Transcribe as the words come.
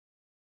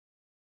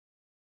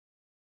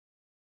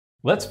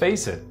Let's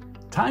face it,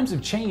 times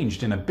have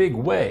changed in a big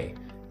way.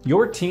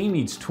 Your team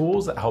needs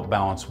tools that help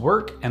balance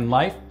work and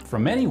life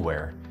from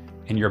anywhere,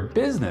 and your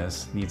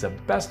business needs a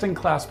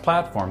best-in-class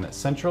platform that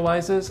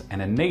centralizes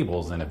and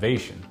enables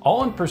innovation,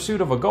 all in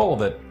pursuit of a goal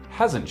that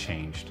hasn't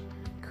changed: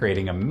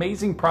 creating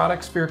amazing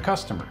products for your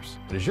customers.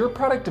 But is your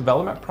product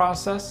development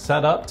process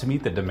set up to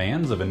meet the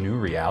demands of a new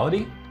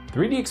reality?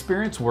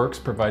 3DEXPERIENCE Works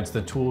provides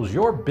the tools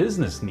your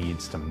business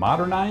needs to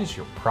modernize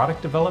your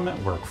product development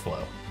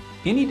workflow.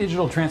 Any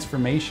digital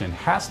transformation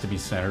has to be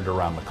centered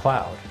around the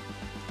cloud.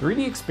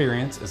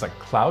 3DEXPERIENCE is a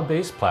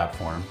cloud-based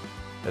platform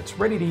that's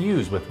ready to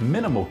use with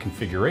minimal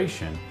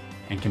configuration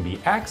and can be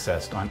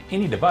accessed on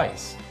any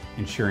device,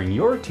 ensuring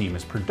your team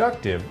is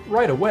productive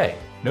right away.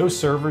 No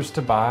servers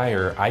to buy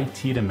or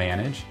IT to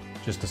manage,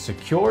 just a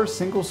secure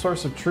single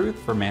source of truth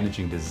for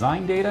managing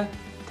design data,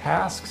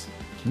 tasks,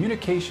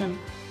 communication,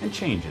 and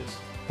changes.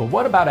 But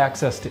what about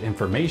access to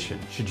information?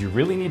 Should you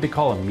really need to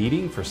call a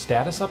meeting for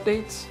status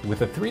updates?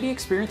 With a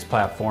 3DEXPERIENCE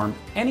platform,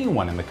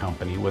 anyone in the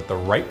company with the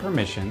right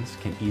permissions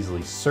can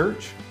easily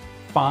search,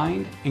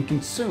 find, and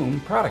consume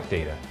product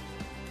data.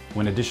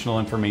 When additional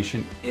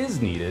information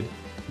is needed,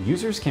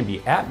 users can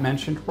be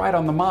 @mentioned right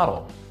on the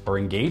model or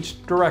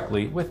engaged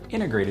directly with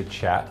integrated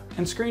chat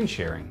and screen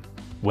sharing.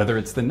 Whether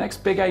it's the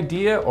next big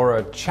idea or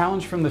a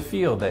challenge from the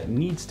field that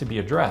needs to be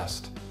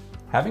addressed,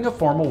 having a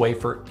formal way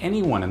for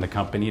anyone in the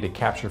company to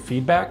capture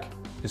feedback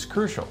is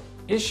crucial.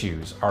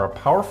 Issues are a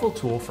powerful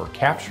tool for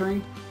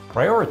capturing,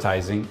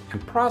 prioritizing,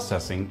 and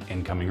processing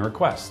incoming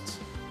requests.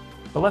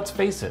 But let's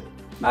face it,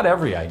 not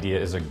every idea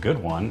is a good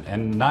one,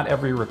 and not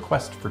every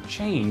request for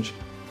change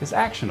is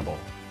actionable.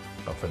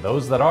 But for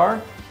those that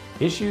are,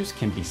 issues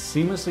can be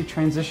seamlessly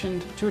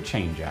transitioned to a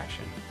change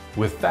action.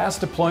 With fast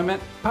deployment,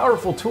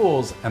 powerful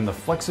tools, and the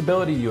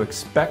flexibility you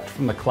expect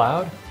from the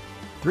cloud,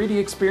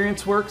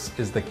 3DEXPERIENCE Works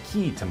is the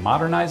key to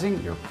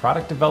modernizing your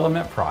product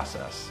development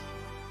process.